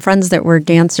had some friends that were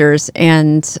dancers,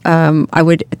 and I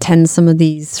would attend some of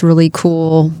these really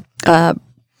cool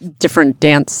different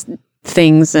dance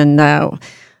things. And a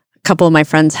couple of my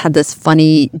friends had this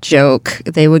funny joke.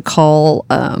 They would call,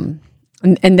 and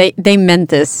they meant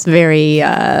this very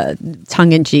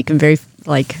tongue-in-cheek and very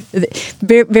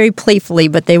very playfully,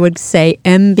 but they would say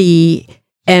MBMD,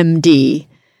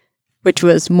 which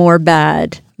was more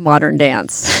bad modern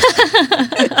dance.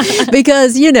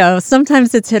 Because,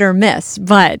 sometimes it's hit or miss,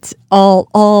 but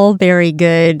all very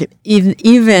good,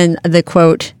 even the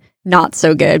quote, not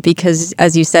so good, because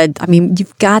as you said, I mean,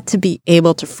 you've got to be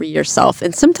able to free yourself.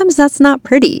 And sometimes that's not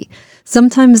pretty.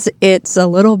 Sometimes it's a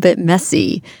little bit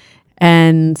messy.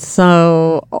 And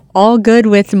so all good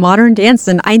with modern dance.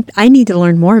 And I need to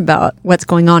learn more about what's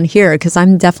going on here, because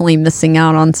I'm definitely missing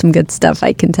out on some good stuff,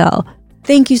 I can tell.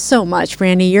 Thank you so much,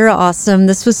 Brandy. You're awesome.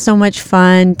 This was so much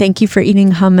fun. Thank you for eating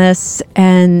hummus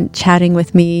and chatting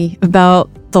with me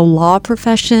about the law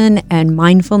profession and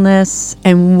mindfulness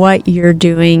and what you're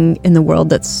doing in the world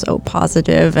that's so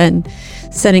positive and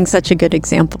setting such a good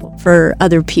example for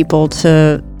other people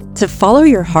to follow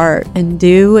your heart and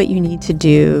do what you need to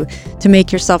do to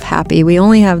make yourself happy. We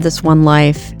only have this one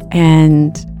life,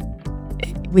 and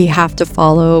we have to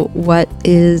follow what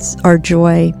is our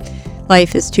joy.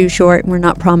 Life is too short, and we're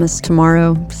not promised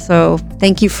tomorrow. So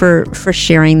thank you for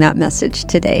sharing that message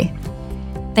today.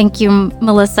 Thank you,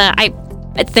 Melissa. I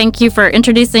thank you for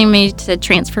introducing me to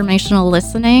transformational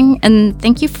listening. And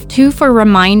thank you, too, for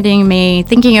reminding me,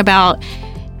 thinking about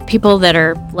people that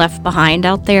are left behind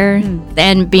out there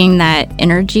and being that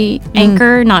energy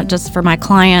anchor, not just for my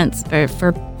clients, but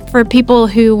for people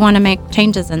who want to make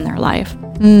changes in their life.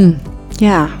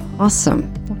 Yeah,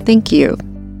 awesome. Well, thank you.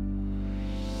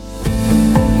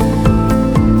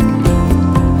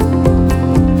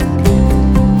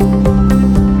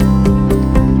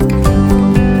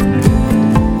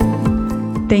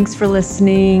 Thanks for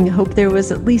listening. Hope there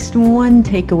was at least one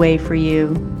takeaway for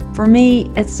you. For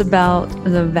me, it's about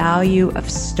the value of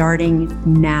starting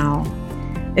now.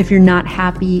 If you're not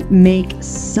happy, make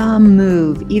some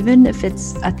move, even if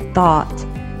it's a thought,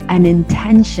 an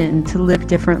intention to live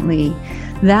differently.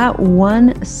 That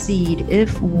one seed,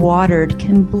 if watered,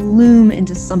 can bloom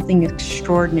into something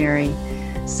extraordinary.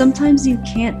 Sometimes you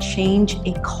can't change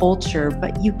a culture,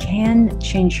 but you can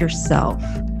change yourself.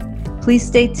 Please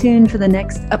stay tuned for the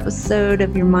next episode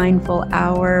of Your Mindful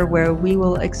Hour, where we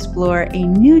will explore a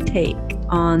new take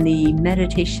on the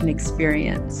meditation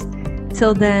experience.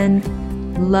 Till then,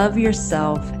 love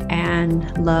yourself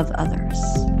and love others.